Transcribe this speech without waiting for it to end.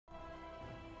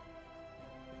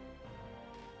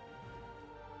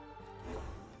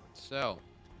So,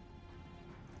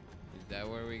 is that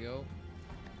where we go?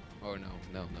 Oh no,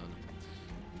 no, no,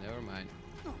 no. Never mind.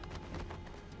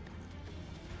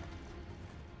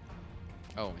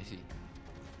 Oh, I see.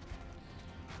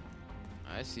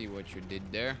 I see what you did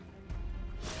there.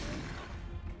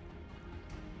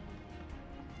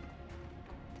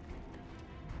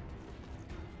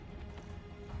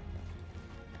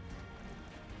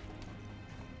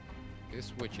 This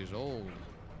switch is old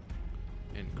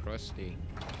and crusty.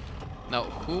 Now,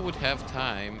 who would have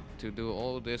time to do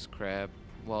all this crap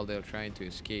while they're trying to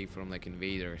escape from like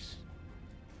invaders?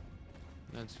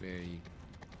 That's very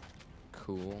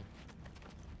cool.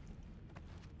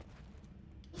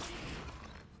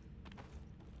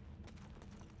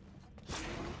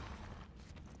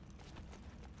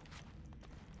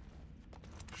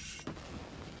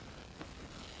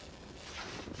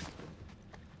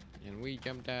 And we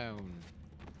jump down.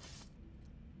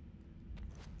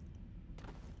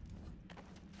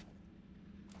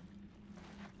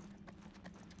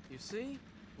 You see?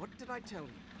 What did I tell you?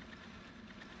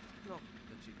 Not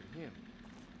that you can hear me.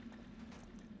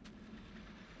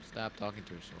 Stop talking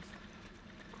to yourself.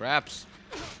 Craps!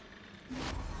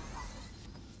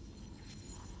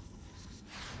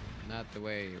 Not the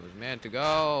way it was meant to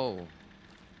go!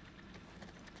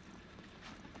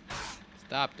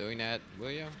 Stop doing that,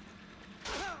 will you?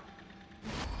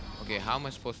 Okay, how am I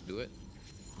supposed to do it?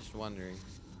 Just wondering.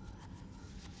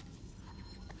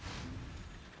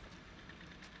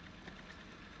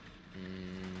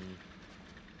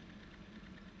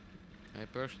 I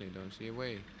personally don't see a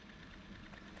way.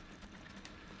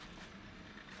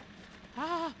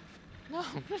 Ah! No,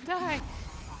 I'm gonna die!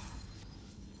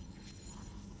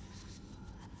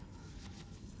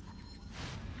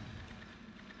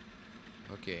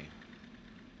 Okay.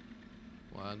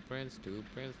 1 prince, 2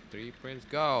 prince, 3 prince,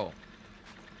 go!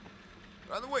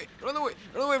 Run away! Run away!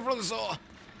 Run away from the saw!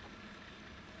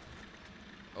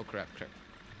 Oh crap, crap.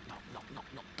 No, no, no,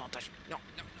 no, don't touch me. No,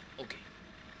 no, no. Okay.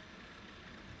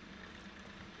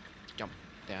 Jump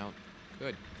down.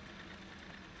 Good.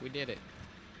 We did it.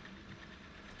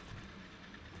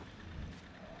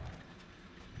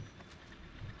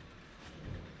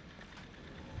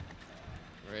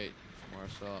 Great. More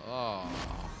saw. Oh.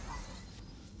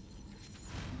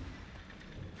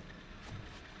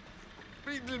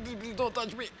 Please, don't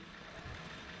touch me.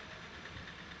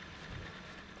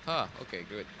 Huh, okay,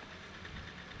 good.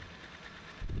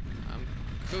 I'm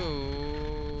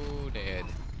cool. Dead.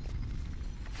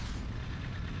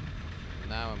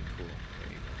 Now I'm cool. There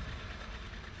you go.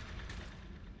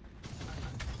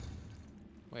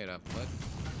 Wait up, what?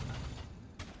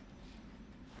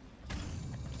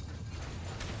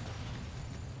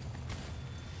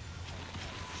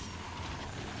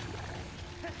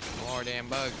 More damn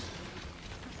bugs.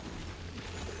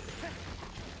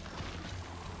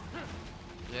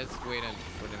 Let's wait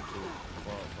for them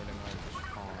all to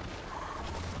spawn.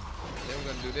 Then we're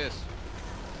gonna do this.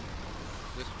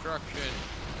 Destruction.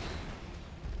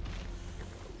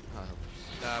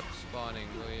 Stop spawning,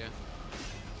 will ya?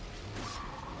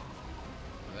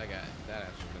 Oh, that guy, that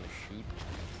ass was gonna shoot.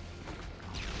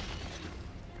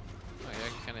 Oh, yeah,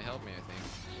 can kind of help me, I think.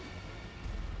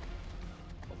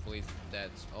 Hopefully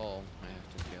that's all I have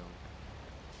to kill.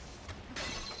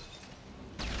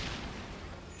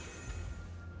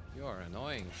 You are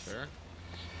annoying, sir.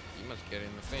 You must get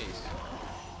in the face.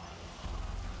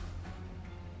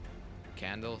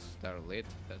 Candles that are lit,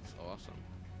 that's awesome.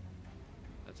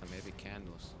 That's some epic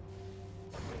candles.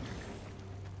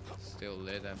 Still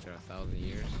lit after 1,000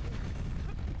 years.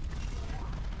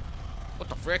 What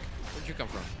the frick? Where'd you come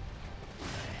from?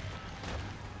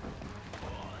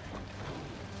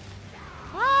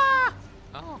 Ah!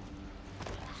 Oh.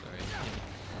 Sorry.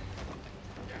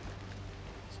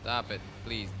 Stop it,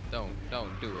 please. Don't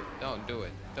do it. Don't do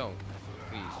it. Don't.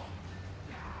 Please.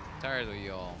 I'm tired of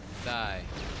you all. Die.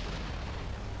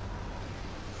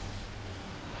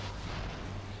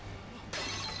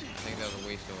 I think that was a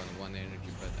waste of 1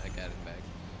 energy, but I got it back.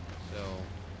 So.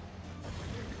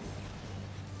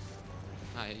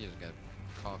 Ah, he just got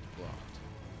cock blocked.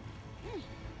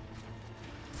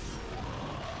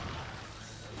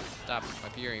 Stop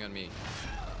appearing on me.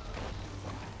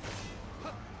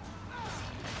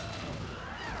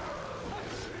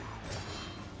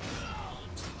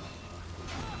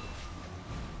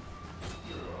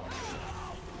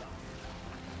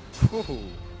 Ooh,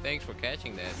 thanks for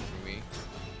catching that for me.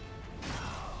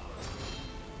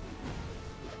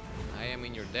 I am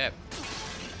in your debt.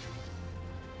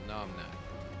 No, I'm not.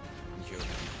 I'm joking.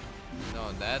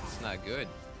 No, that's not good.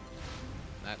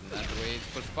 Not the way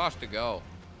it's supposed to go.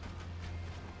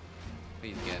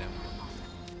 Please get him.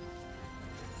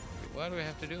 What do we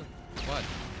have to do? What?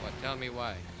 What? Tell me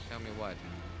why. Tell me what.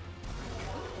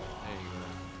 There you go.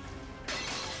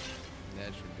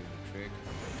 That should do the trick.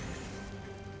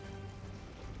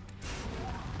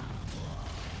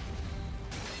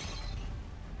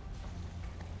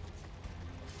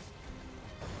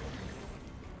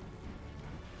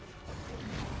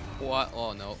 What?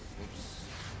 Oh no. Oops.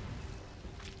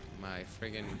 My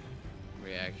friggin'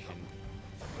 reaction.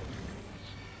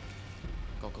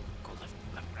 Go, go, go left,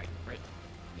 left, right, right.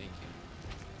 Thank you.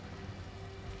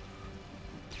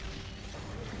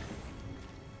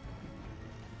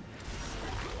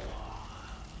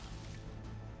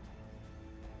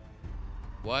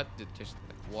 What? Did just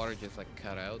like, water just like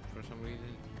cut out for some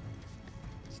reason?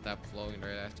 Stopped flowing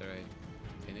right after I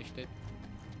finished it?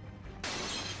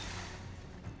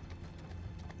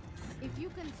 If you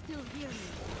can still hear me,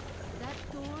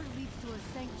 that door leads to a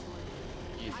sanctuary.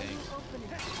 Gee, I thanks. will open it.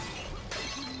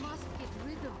 You must get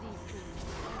rid of these things.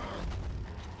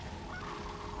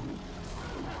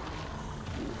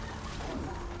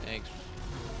 Thanks.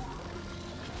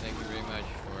 Thank you very much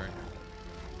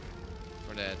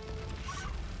for that.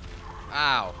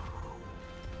 Ow!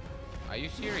 Are you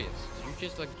serious? You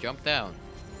just like jump down.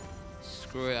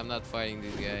 Screw it, I'm not fighting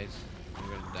these guys. I'm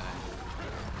gonna die.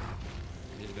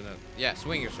 I'm just gonna... Yeah,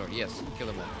 swing your sword. Yes, kill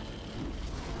them all.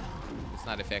 It's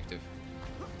not effective.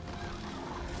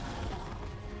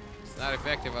 It's not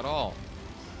effective at all.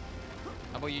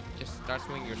 How about you just start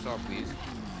swinging your sword, please?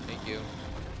 Thank you.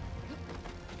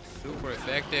 Super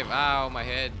effective. Ow, my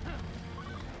head.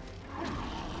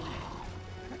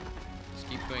 Just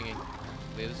keep swinging,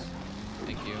 Liz.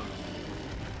 Thank you.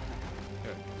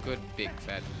 You're a good, big,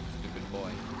 fat, stupid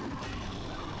boy.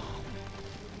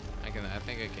 I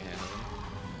think I can handle him.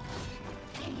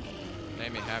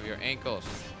 Let me have your ankles.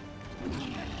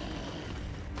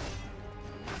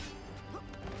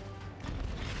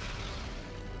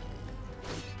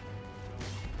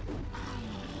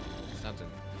 It's not to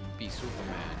be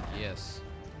Superman. Yes.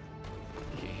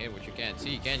 You can't hit what you can't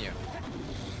see, can you?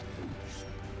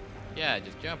 Yeah,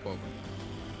 just jump over.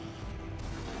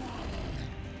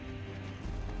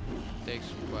 Takes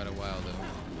quite a while though.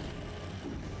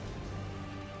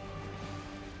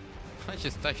 I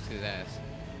just touched his ass.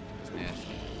 It's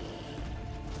nasty.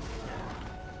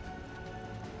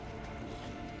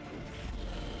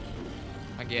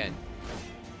 Again.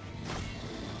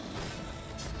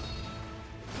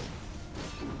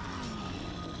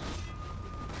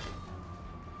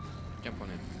 Jump on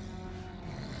him.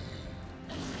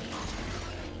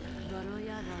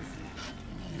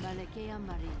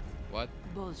 What?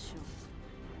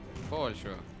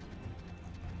 Bolsho.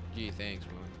 Gee, thanks,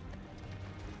 man.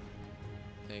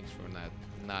 Thanks for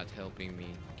not helping me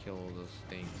kill all those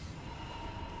things.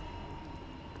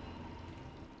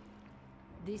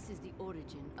 This is the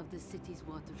origin of the city's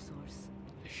water source.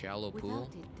 A shallow pool?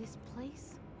 Without it, this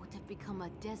place would have become a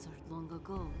desert long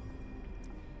ago.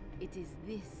 It is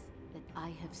this that I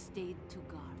have stayed to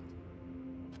guard.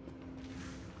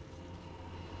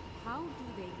 How do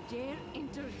they dare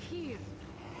enter here?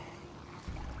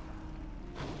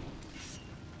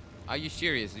 Are you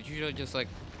serious? Did you just like,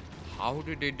 how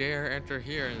did they dare enter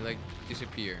here and like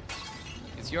disappear?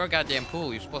 It's your goddamn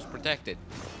pool. You're supposed to protect it.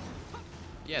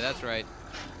 Yeah, that's right.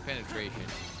 Penetration.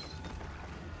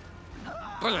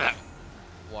 Water,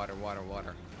 water,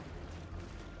 water.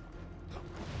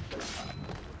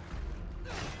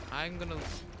 I'm gonna...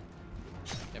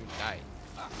 Them die.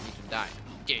 Need to die.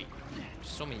 Yay. There's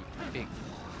so many big,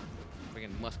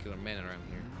 friggin' muscular men around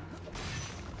here.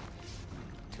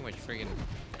 Too much friggin'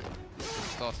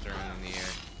 testosterone in the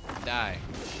air. Die.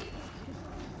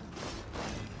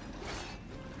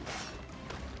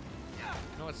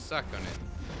 You know what? Suck on it.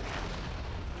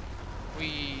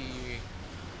 Whee.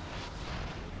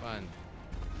 Fun.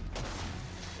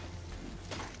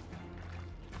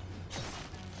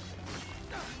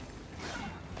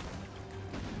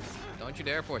 Don't you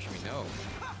dare push me, no.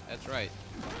 That's right.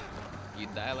 You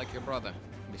die like your brother,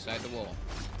 beside the wall.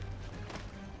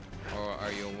 Or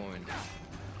are you a woman?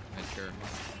 Not sure.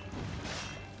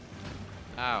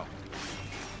 Ow.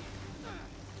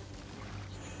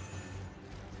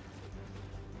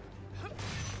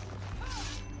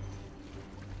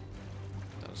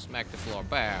 Don't smack the floor.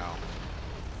 Bow.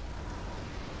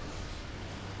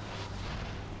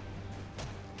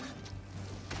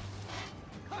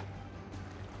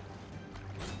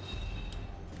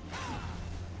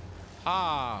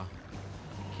 Ha!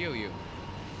 Kill you.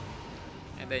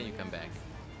 And then you come back.